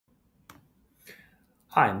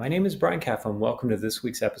Hi, my name is Brian Caff and welcome to this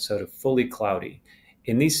week's episode of Fully Cloudy.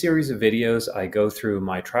 In these series of videos, I go through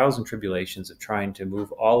my trials and tribulations of trying to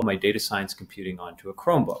move all of my data science computing onto a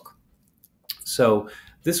Chromebook. So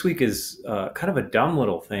this week is kind of a dumb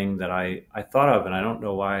little thing that I thought of, and I don't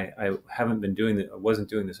know why I haven't been doing it, I wasn't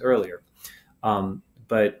doing this earlier.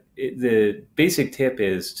 The basic tip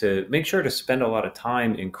is to make sure to spend a lot of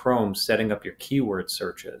time in Chrome setting up your keyword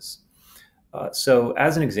searches. So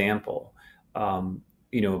as an example,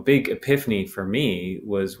 a big epiphany for me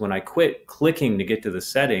was when I quit clicking to get to the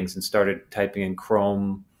settings and started typing in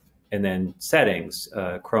Chrome and then settings,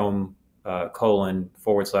 Chrome //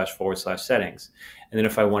 settings. And then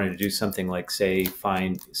if I wanted to do something like, say,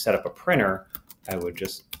 set up a printer, I would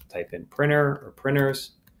just type in printer or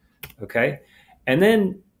printers. Okay. And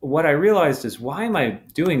then what I realized is, why am I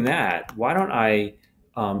doing that? Why don't I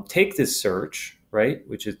take this search, right,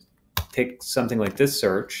 which is take something like this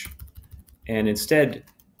search, and instead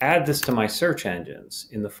add this to my search engines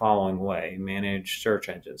in the following way: manage search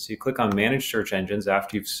engines. So you click on manage search engines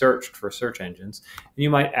after you've searched for search engines, and you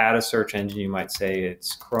might add a search engine. You might say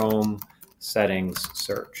it's Chrome settings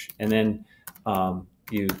search. And then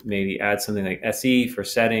you maybe add something like SE for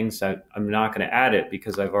settings. I'm not going to add it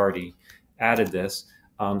because I've already added this.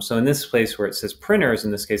 So in this place where it says printers,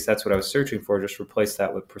 in this case, that's what I was searching for, just replace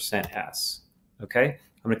that with %S. Okay,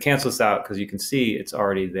 I'm going to cancel this out because you can see it's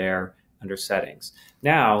already there under settings.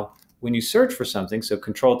 Now, when you search for something, so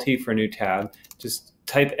Control T for a new tab, just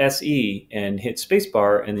type SE and hit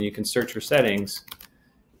spacebar, and then you can search for settings,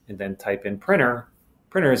 and then type in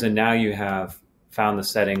printers, and now you have found the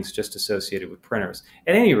settings just associated with printers.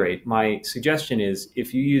 At any rate, my suggestion is,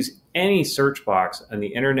 if you use any search box on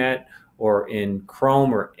the internet or in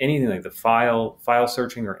Chrome or anything like the file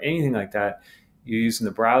searching or anything like that you use in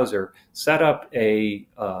the browser, set up a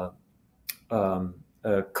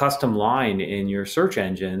custom line in your search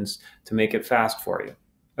engines to make it fast for you.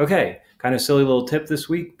 Okay, kind of silly little tip this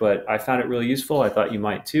week, but I found it really useful. I thought you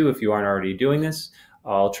might too if you aren't already doing this.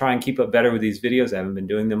 I'll try and keep up better with these videos. I haven't been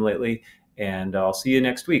doing them lately, and I'll see you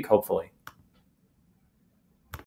next week, hopefully.